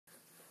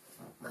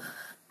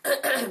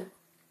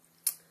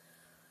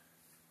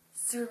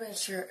Superman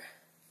shirt,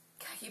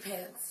 khaki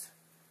pants,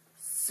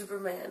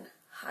 Superman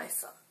high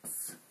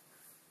socks.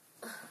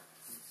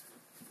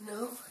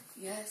 No?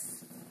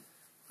 Yes?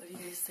 What do you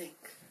guys think?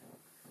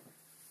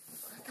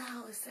 What the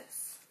hell is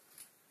this?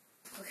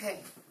 Okay.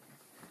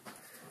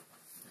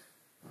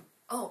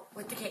 Oh,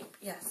 with the cape.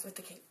 Yes, with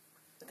the cape.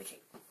 With the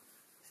cape.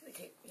 See the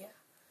cape, yeah.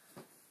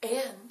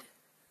 And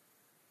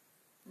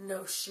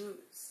no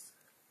shoes.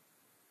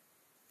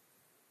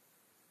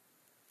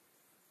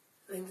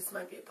 I think this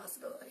might be a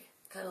possibility.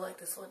 Kind of like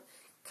this one.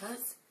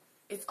 Because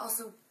it's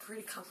also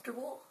pretty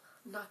comfortable.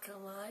 I'm not going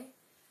to lie.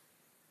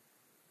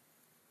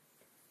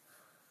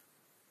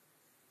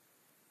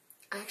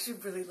 I actually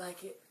really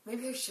like it.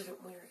 Maybe I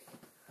shouldn't wear it.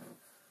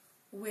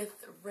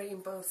 With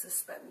rainbow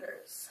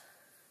suspenders.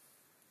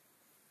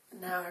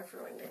 Now I've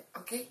ruined it.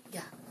 Okay?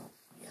 Yeah.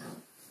 Yeah.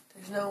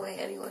 There's no way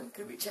anyone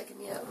could be checking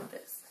me out with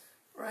this.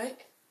 Right?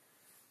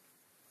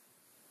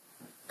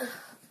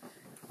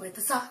 With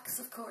the socks,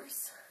 of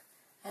course.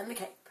 And the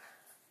cape.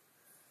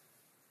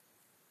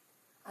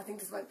 I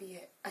think this might be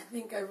it. I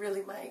think I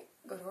really might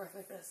go to work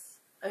like this.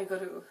 I mean, go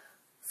to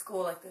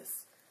school like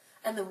this.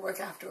 And then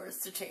work afterwards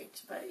to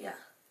change. But yeah.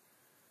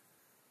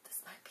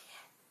 This might be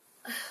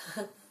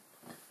it.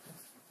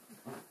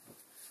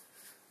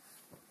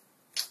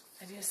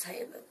 I need to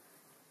tighten them.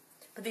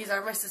 But these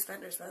are my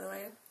suspenders, by the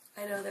way.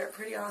 I know they're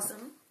pretty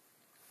awesome.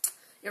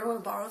 You ever want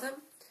to borrow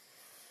them?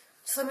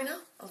 Just let me know.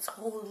 I'll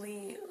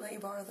totally let you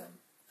borrow them.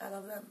 I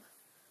love them.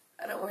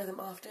 I don't wear them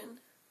often.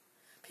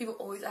 People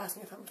always ask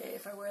me if I'm gay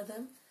if I wear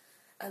them.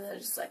 And then I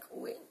just like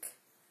wink.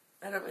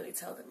 I don't really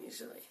tell them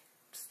usually.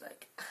 Just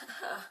like,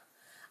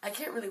 I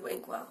can't really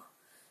wink well.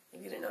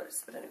 If you didn't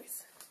notice. But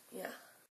anyways, yeah.